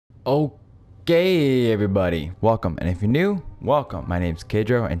Okay, everybody, welcome. And if you're new, welcome. My name's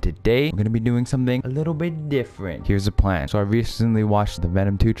Kedro, and today we're gonna be doing something a little bit different. Here's the plan. So I recently watched the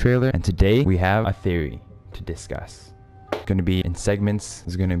Venom 2 trailer, and today we have a theory to discuss. It's gonna be in segments.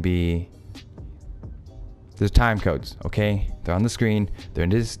 There's time codes, okay? They're on the screen. They're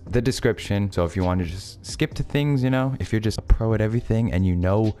in the description. So if you want to just skip to things, if you're just a pro at everything and you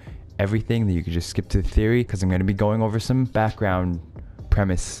know everything, then you could just skip to the theory, because I'm gonna be going over some background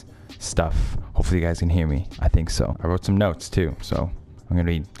premise stuff. Hopefully you guys can hear me. I think so. I wrote some notes too, so I'm gonna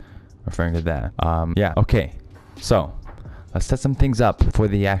be referring to that. Yeah, okay, so let's set some things up for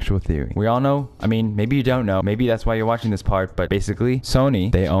the actual theory. We all know, maybe you don't know, maybe that's why you're watching this part, but basically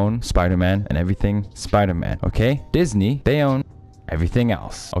Sony, they own Spider-Man and everything Spider-Man, okay? Disney, they own everything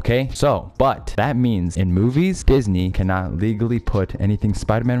else, okay? So, but that means in movies, Disney cannot legally put anything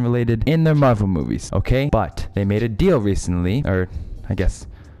Spider-Man related in their Marvel movies, okay? But they made a deal recently, or I guess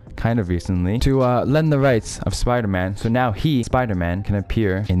kind of recently, to lend the rights of Spider-Man, so now Spider-Man, can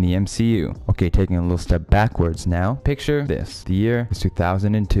appear in the MCU. Okay, taking a little step backwards now. Picture this. The year is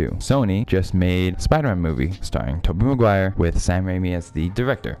 2002. Sony just made a Spider-Man movie starring Tobey Maguire with Sam Raimi as the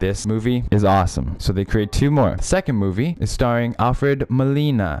director. This movie is awesome, so they create two more. The second movie is starring Alfred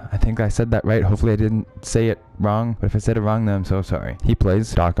Molina. I think I said that right. Hopefully I didn't say it wrong, but if I said it wrong, then I'm so sorry. He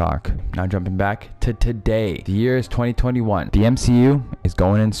plays Doc Ock. Now jumping back to today. The year is 2021. The MCU is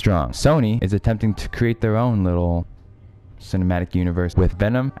going in strong. Sony is attempting to create their own little cinematic universe with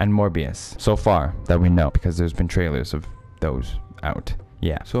Venom and Morbius, so far that we know, because there's been trailers of those out.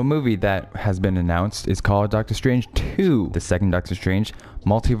 Yeah, so a movie that has been announced is called Doctor Strange 2, the second Doctor Strange,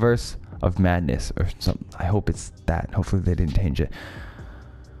 Multiverse of Madness, or something. I hope it's that. Hopefully they didn't change it.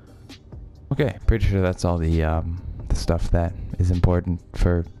 Okay, pretty sure that's all the stuff that is important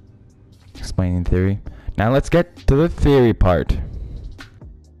for explaining theory. Now let's get to the theory part.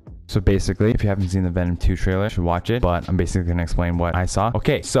 So basically, if you haven't seen the Venom 2 trailer, you should watch it, but I'm basically going to explain what I saw.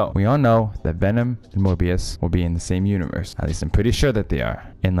 Okay, so we all know that Venom and Morbius will be in the same universe. At least I'm pretty sure that they are.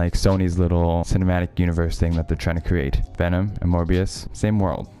 In like Sony's little cinematic universe thing that they're trying to create. Venom and Morbius, same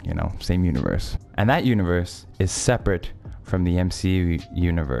world, same universe. And that universe is separate from the MCU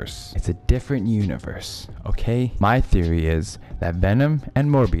universe. It's a different universe, okay? My theory is that Venom and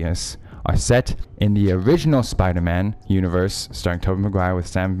Morbius are set in the original Spider-Man universe starring Tobey Maguire with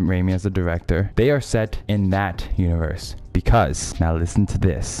Sam Raimi as the director. They are set in that universe because, now listen to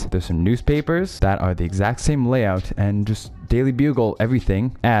this, there's some newspapers that are the exact same layout and just Daily Bugle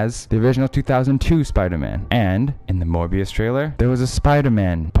everything as the original 2002 Spider-Man. And in the Morbius trailer, there was a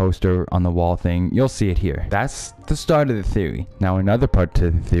Spider-Man poster on the wall thing. You'll see it here. That's the start of the theory. Now another part to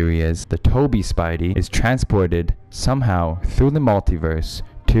the theory is the Tobey Spidey is transported somehow through the multiverse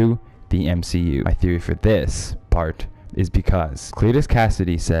to the MCU. My theory for this part is because Cletus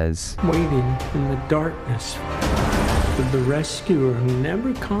Cassidy says, waiting in the darkness for the rescuer who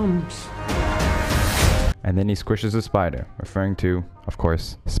never comes. And then he squishes a spider, referring to, of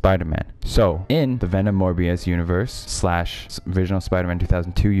course, Spider-Man. So, in the Venom Morbius universe / original Spider-Man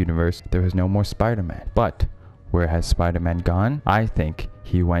 2002 universe, there is no more Spider-Man. But where has Spider-Man gone? I think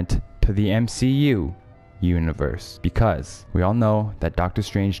he went to the MCU universe, because we all know that Doctor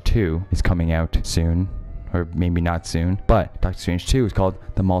Strange 2 is coming out soon, or maybe not soon, but Doctor Strange 2 is called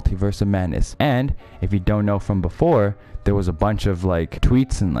the Multiverse of Madness. And if you don't know from before, there was a bunch of like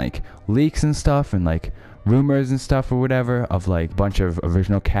tweets and like leaks and stuff and like rumors and stuff or whatever of like a bunch of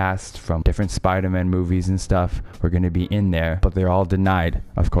original casts from different Spider-Man movies and stuff were going to be in there, but they're all denied,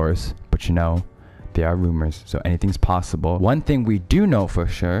 of course. But there are rumors, so anything's possible. One thing we do know for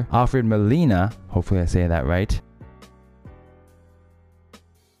sure, Alfred Molina, hopefully I say that right,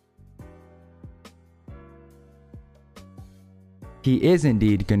 he is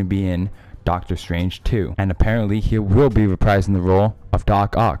indeed going to be in Doctor Strange 2, and apparently he will be reprising the role of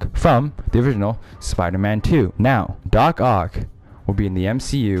Doc Ock from the original Spider-Man 2. Now, Doc Ock will be in the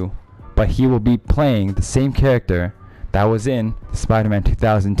MCU, but he will be playing the same character that was in Spider-Man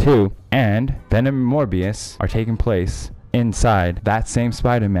 2002, and Venom and Morbius are taking place inside that same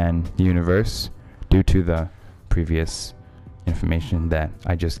Spider-Man universe due to the previous information that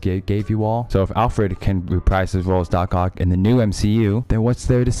I just gave you all. So if Alfred can reprise his role as Doc Ock in the new MCU, then what's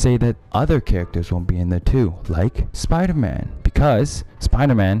there to say that other characters won't be in there too, like Spider-Man? Because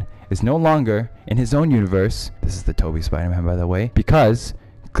Spider-Man is no longer in his own universe. This is the Tobey Spider-Man, by the way, because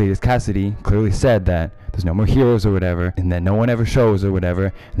Cletus Cassidy clearly said that there's no more heroes or whatever, and then no one ever shows or whatever,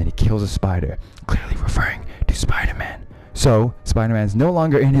 and then he kills a spider, clearly referring to Spider-Man. So Spider-Man is no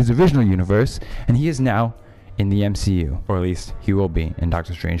longer in his original universe, and he is now in the MCU, or at least he will be in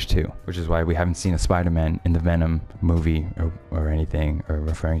Doctor Strange 2, which is why we haven't seen a Spider-Man in the Venom movie or anything, or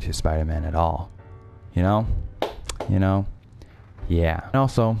referring to Spider-Man at all. You know? Yeah. And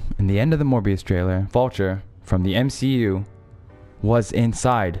also, in the end of the Morbius trailer, Vulture from the MCU was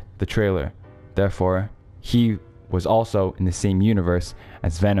inside the trailer. Therefore, he was also in the same universe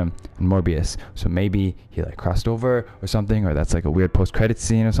as Venom and Morbius. So maybe he like crossed over or something, or that's like a weird post-credit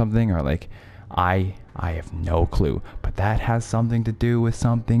scene or something, or like I have no clue, but that has something to do with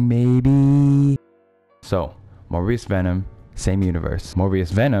something maybe. So Morbius Venom, same universe.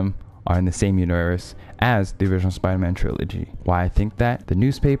 Morbius Venom are in the same universe as the original Spider-Man trilogy. Why I think that? The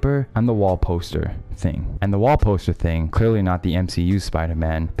newspaper and the wall poster thing. And the wall poster thing, clearly not the MCU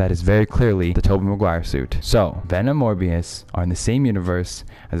Spider-Man. That is very clearly the Tobey Maguire suit. So, Venom and Morbius are in the same universe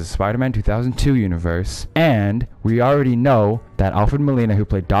as the Spider-Man 2002 universe. And we already know that Alfred Molina, who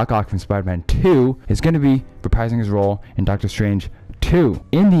played Doc Ock from Spider-Man 2, is going to be reprising his role in Doctor Strange 2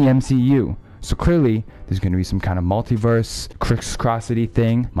 in the MCU. So clearly, there's going to be some kind of multiverse, crisscrossity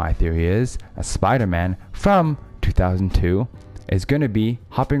thing. My theory is that Spider-Man from 2002 is going to be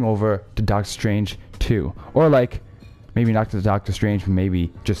hopping over to Doctor Strange 2. Or like, maybe not to Doctor Strange, but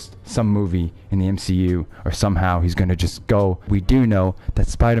maybe just some movie in the MCU. Or somehow he's going to just go. We do know that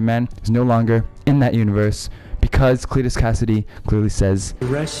Spider-Man is no longer in that universe because Cletus Cassidy clearly says, "The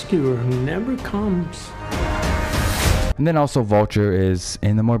rescuer never comes." And then also Vulture is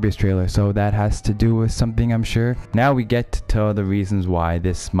in the Morbius trailer, so that has to do with something, I'm sure. Now we get to the reasons why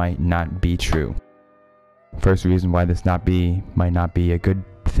this might not be true. First reason why this might not be a good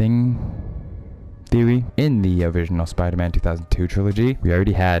thing theory. In the original Spider-Man 2002 trilogy, we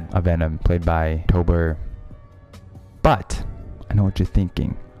already had a Venom played by Tobey. But I know what you're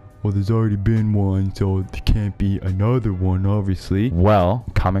thinking. Well, there's already been one, so there can't be another one, obviously. Well,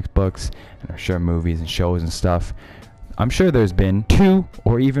 comic books, and I'm sure movies and shows and stuff, I'm sure there's been 2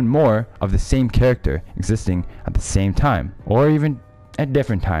 or even more of the same character existing at the same time, or even at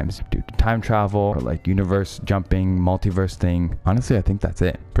different times due to time travel or like universe jumping, multiverse thing. Honestly, I think that's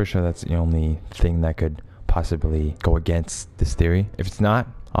it. Pretty sure that's the only thing that could possibly go against this theory. If it's not,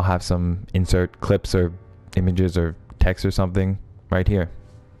 I'll have some insert clips or images or text or something right here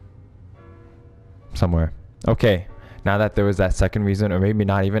somewhere. Okay. Now that there was that second reason, or maybe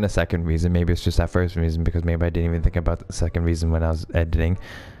not even a second reason, maybe it's just that first reason because maybe I didn't even think about the second reason when I was editing.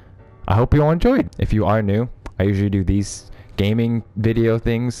 I hope you all enjoyed. If you are new, I usually do these gaming video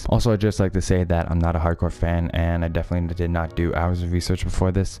things. Also, I'd just like to say that I'm not a hardcore fan, and I definitely did not do hours of research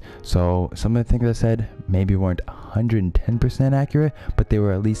before this. So some of the things I said maybe weren't 110% accurate, but they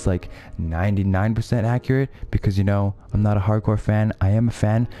were at least like 99% accurate because, you know, I'm not a hardcore fan. I am a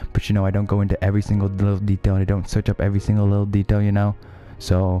fan, but you know, I don't go into every single little detail and I don't search up every single little detail, you know.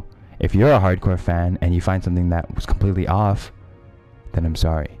 So if you're a hardcore fan and you find something that was completely off, then I'm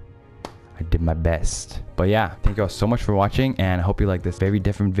sorry. I did my best. But yeah, thank you all so much for watching, and I hope you like this very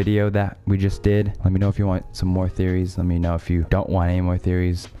different video that we just did. Let me know if you want some more theories. Let me know if you don't want any more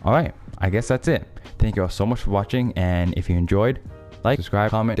theories. All right, I guess that's it. Thank you all so much for watching, and if you enjoyed, like,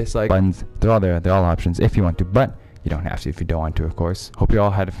 subscribe, comment, dislike, buttons, they're all there. They're all options if you want to, but you don't have to if you don't want to, of course. Hope you all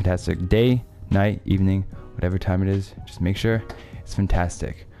had a fantastic day, night, evening, whatever time it is. Just make sure it's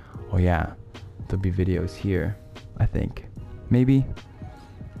fantastic. Oh yeah, there'll be videos here, I think. Maybe.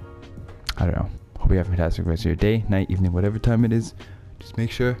 I don't know. Hope you have a fantastic rest of your day, night, evening, whatever time it is. Just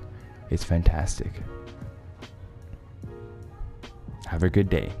make sure it's fantastic. Have a good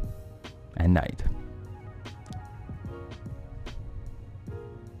day and night.